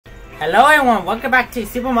Hello everyone, welcome back to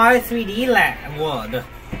Super Mario 3D World.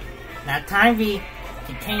 Now time we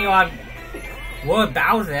continue our World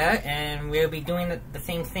Bowser, and we'll be doing the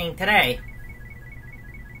same thing today.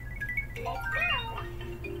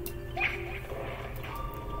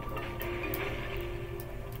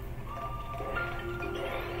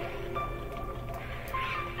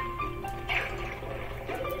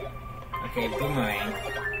 Okay, boomerang.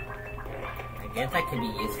 I guess that could be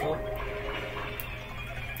useful.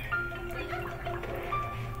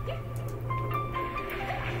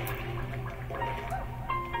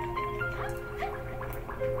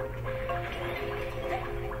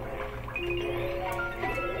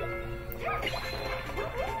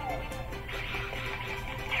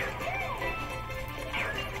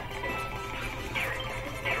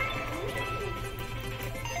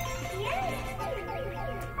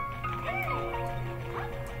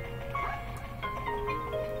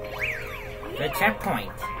 The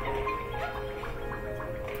checkpoint.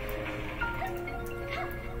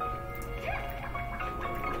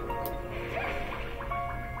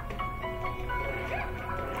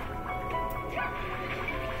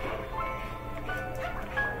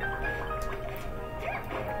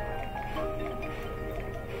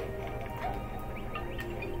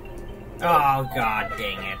 Oh, god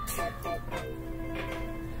dang it.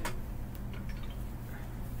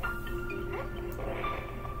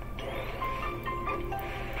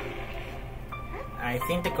 I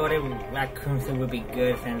think the golden raccoon suit would be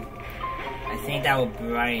good, and I think that would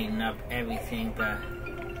brighten up everything, but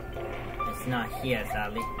it's not here,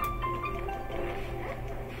 sadly.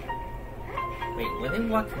 Wait, were they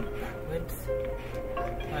walking backwards?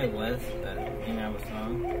 I was, but maybe I was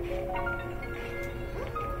wrong.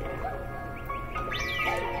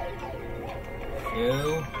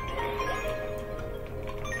 Two.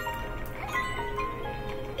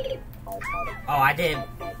 Oh, I didn't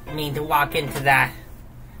mean to walk into that.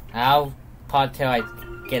 I'll pause till I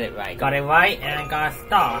get it right. Got it right, and I got a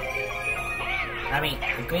star. I mean,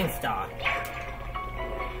 a green star.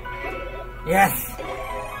 Yes!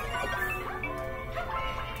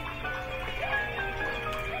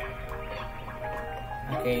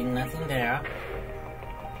 Okay, nothing there.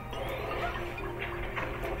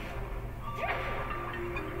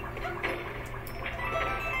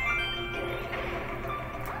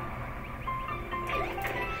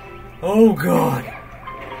 Oh god!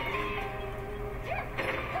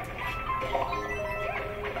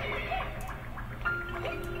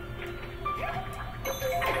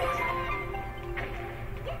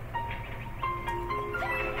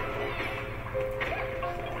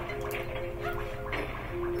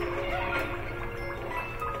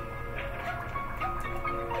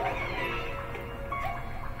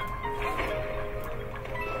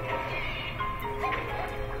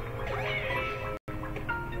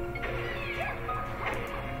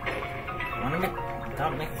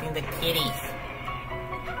 Stop mixing the kitties.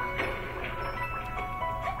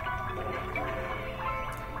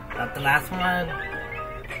 Got the last one.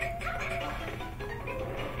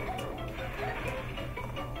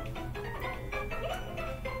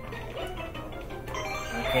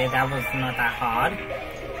 Okay, that was not that hard.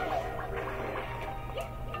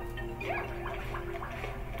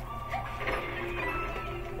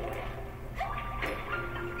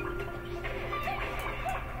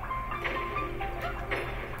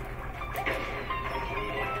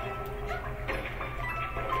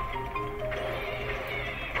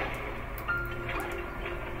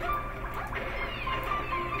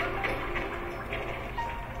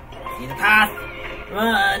 See the path!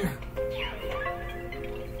 Run!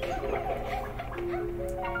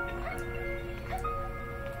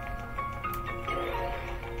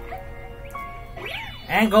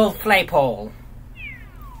 And go flagpole.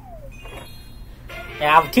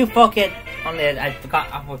 Yeah, I was too focused on it. I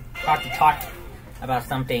forgot to talk about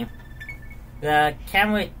something. The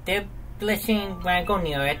camera did glitching when I go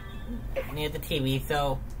near it, near the TV,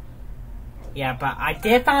 so yeah, but I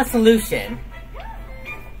did find a solution.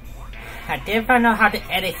 I did find out how to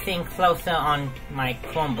edit things closer on my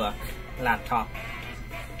Chromebook laptop.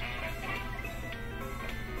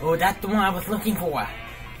 Oh, that's the one I was looking for.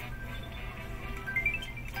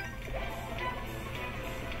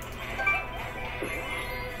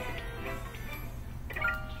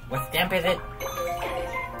 What stamp is it?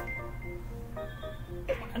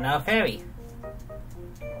 Another fairy.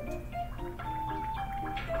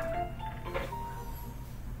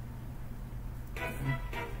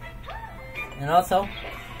 And also,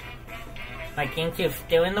 my GameCube is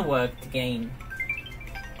still in the works to gain.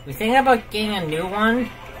 We're thinking about getting a new one.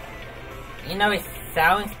 You know, it's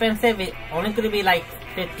so expensive, it's only gonna be like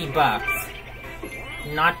 $50.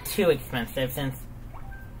 not too expensive since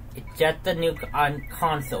it's just the new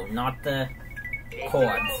console, not the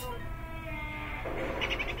cords.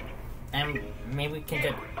 And maybe we can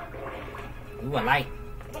just... Ooh, a light.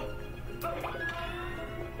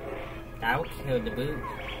 That will kill the boot.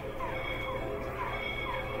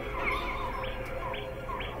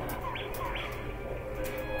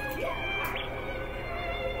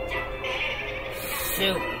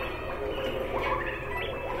 Shoot.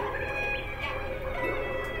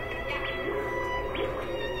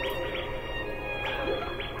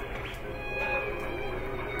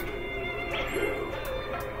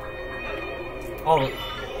 Oh,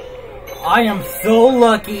 I am so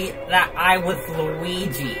lucky that I was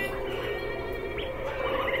Luigi.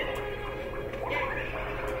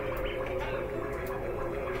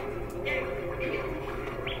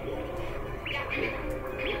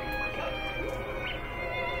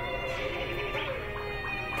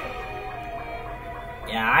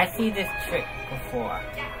 Yeah, I see this trick before.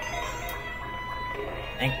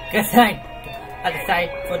 And cause I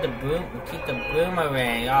decided for the boom, keep the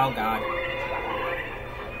boomerang. Oh god.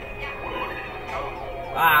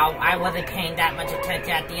 Wow, I wasn't paying that much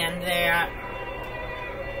attention at the end there.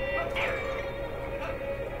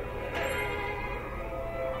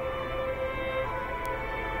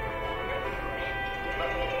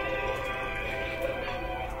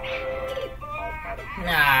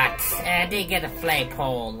 Nuts. I did get a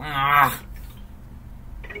flagpole. Ah.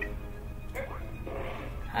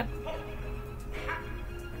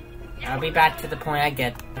 I'll be back to the point I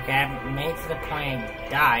get. Okay, I made it to the point I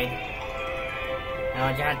died. Now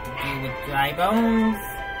I just have to deal with dry bones.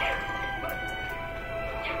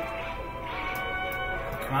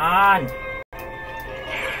 Come on!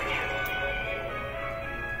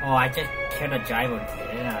 Oh, I just killed a dry bones,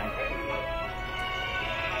 didn't I?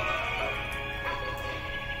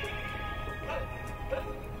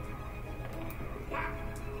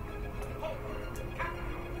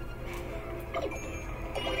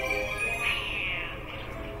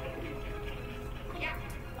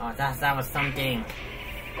 Oh, that was something.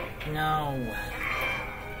 No.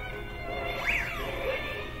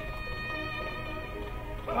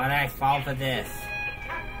 Why did I fall for this?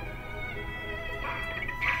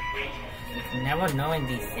 You can never know in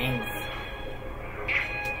these things.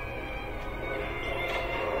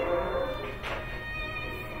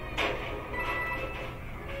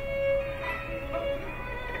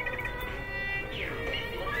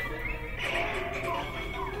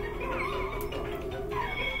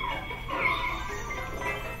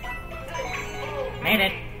 Made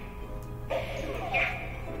it!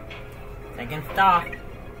 Second stop.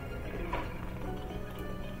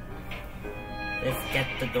 Let's get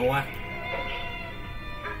the door.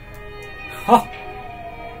 Oh!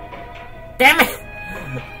 Damn it!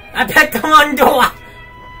 I picked the wrong door!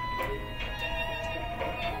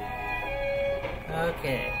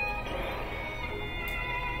 Okay.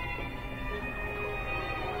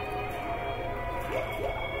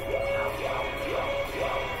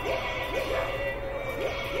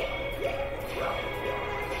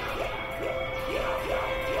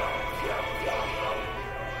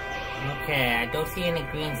 Okay, I don't see any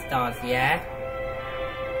green stars yet.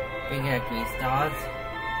 Bigger green stars.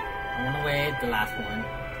 I wanna wait the last one.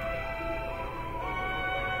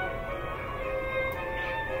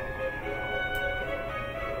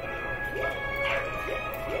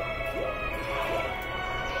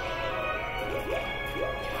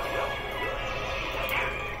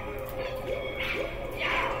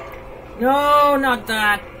 No, not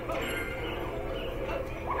that.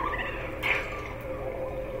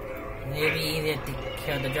 Maybe easier to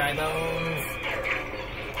kill the dry bones.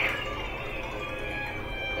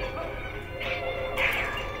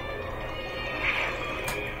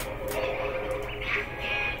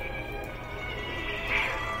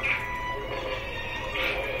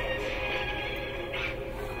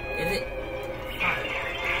 Is it?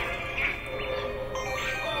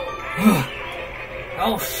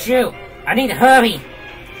 Oh shoot! I need to hurry!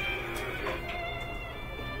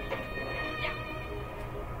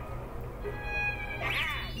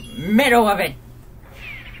 Middle of it!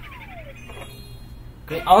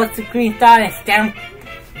 Oh, it's a green star and stamp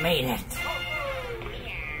made it.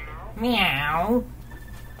 Meow.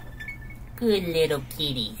 Good little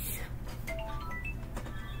kitties.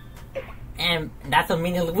 And that's a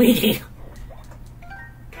mini Luigi.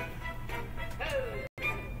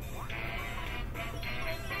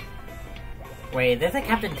 Wait, is this a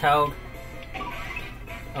Captain Toad?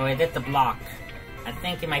 Oh, wait, that's the block. I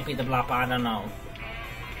think it might be the block, but I don't know.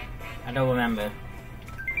 I don't remember.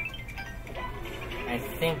 I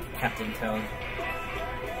think Captain Toad.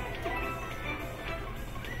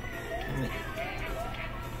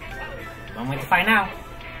 I'm going to find out.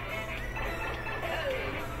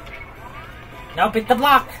 Nope, it's the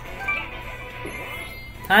block.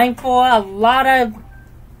 Time for a lot of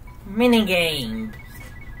minigames.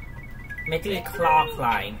 Maybe claw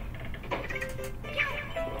flying.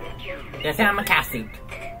 Just say I'm a cat suit.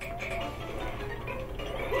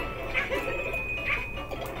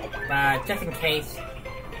 But just in case.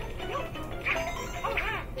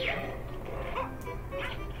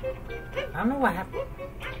 I don't know what happened.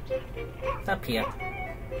 It's up here.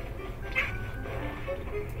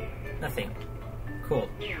 Nothing. Cool.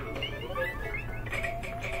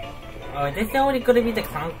 Oh, is this already gonna be the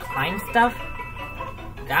climb stuff?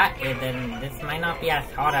 That is, then this might not be as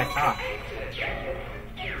hard as I thought.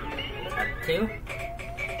 That too?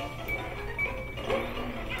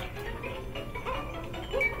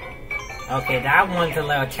 Okay, that one's a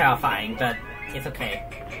little terrifying, but it's okay.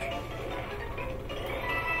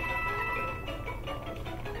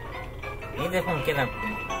 Maybe this one get a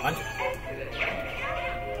bunch.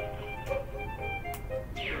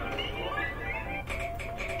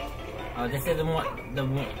 Oh, this is the one.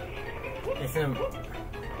 This is.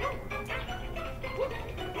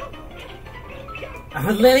 I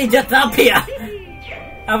was literally just up here.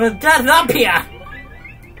 I was just up here.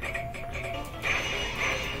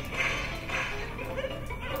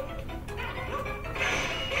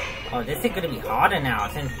 Oh, this is gonna be harder now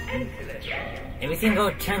since everything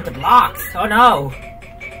go turn to blocks. Oh no!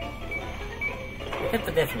 Except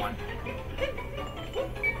for this one.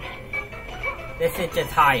 This is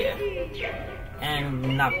just higher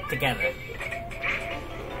and not together.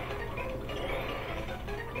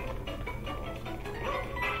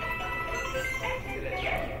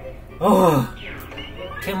 Oh,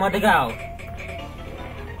 2 more to go.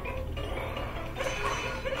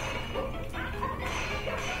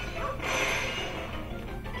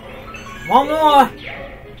 One more!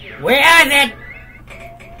 Where is it?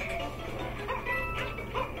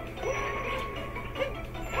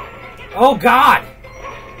 Oh God!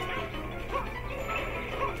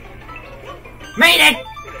 Made it!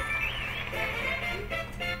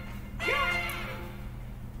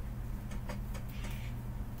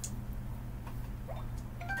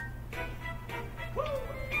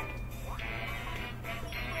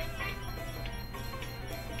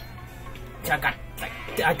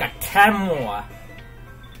 I got 10 more.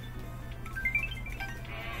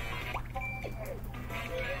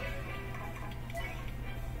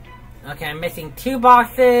 Okay, I'm missing 2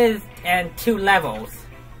 boxes and 2 levels.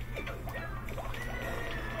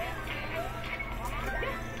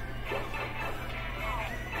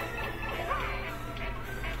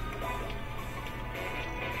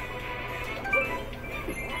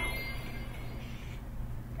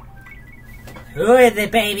 Who is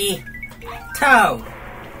it, baby? Toad!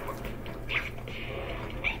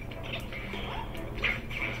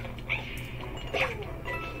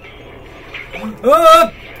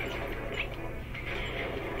 Oh!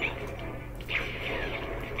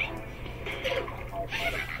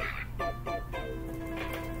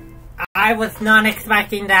 I was not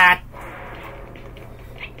expecting that.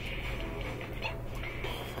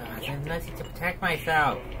 There's nothing to protect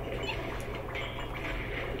myself.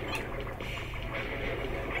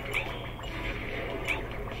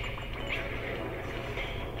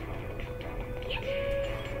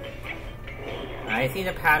 I see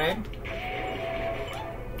the pattern.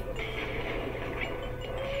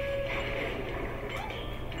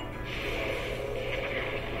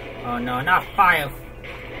 Oh no, not fire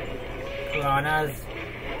piranhas.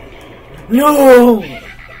 No!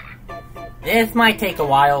 This might take a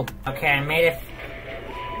while. Okay, I made it.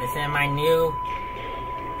 This is my new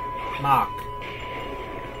mock.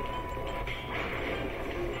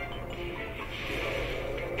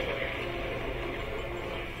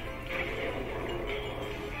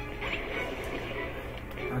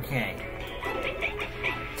 Okay.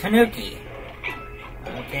 Tanuki.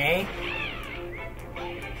 Okay.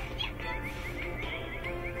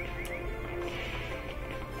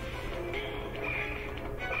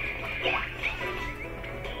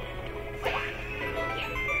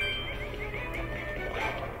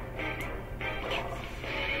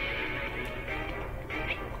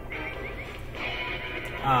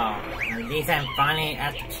 Oh, at least I'm finally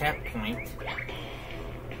at the checkpoint.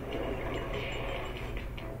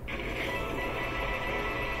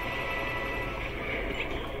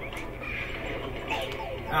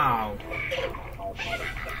 Oh.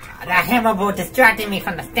 That hammerboard distracted me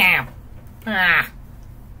from the stamp. Ah.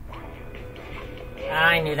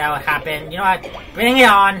 I knew that would happen. You know what? Bring it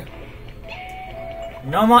on.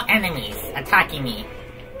 No more enemies attacking me.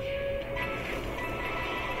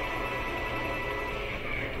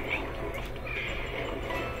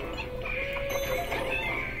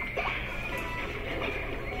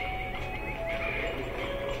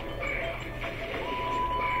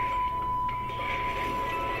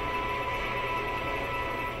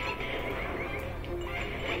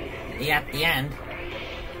 at the end.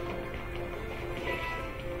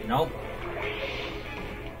 Nope.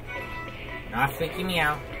 Not freaking me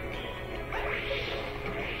out.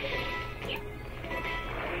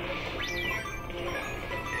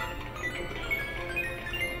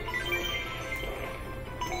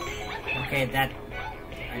 Okay,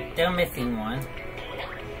 I'm still missing one.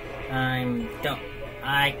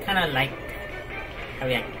 I kinda like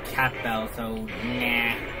having a cat bell, so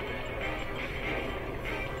nah.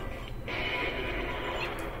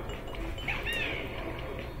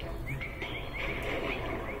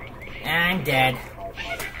 I'm dead.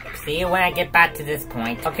 See you when I get back to this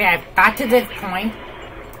point. Okay, I got to this point.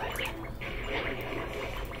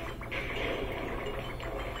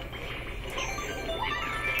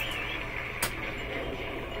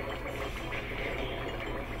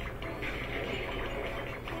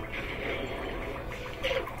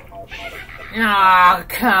 Oh,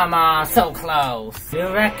 come on, so close.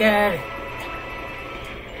 New record.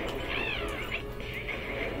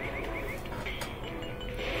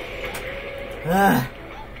 Ugh.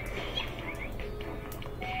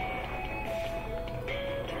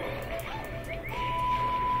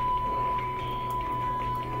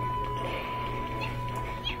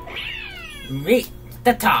 Reach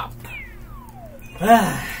the top.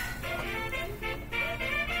 Ugh.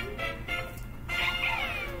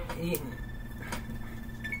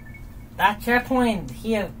 That checkpoint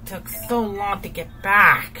here took so long to get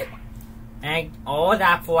back. And all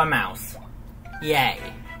that for a mouse. Yay.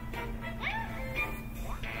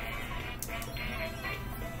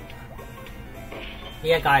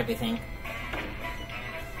 Yeah, got everything.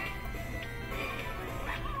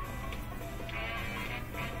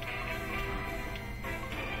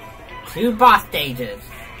 Two boss stages.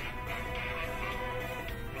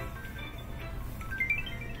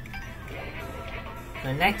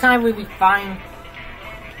 So next time we find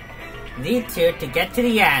these two to get to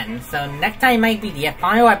the end. So next time might be the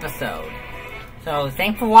final episode. So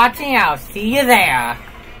thanks for watching. I'll see you there.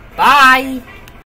 Bye!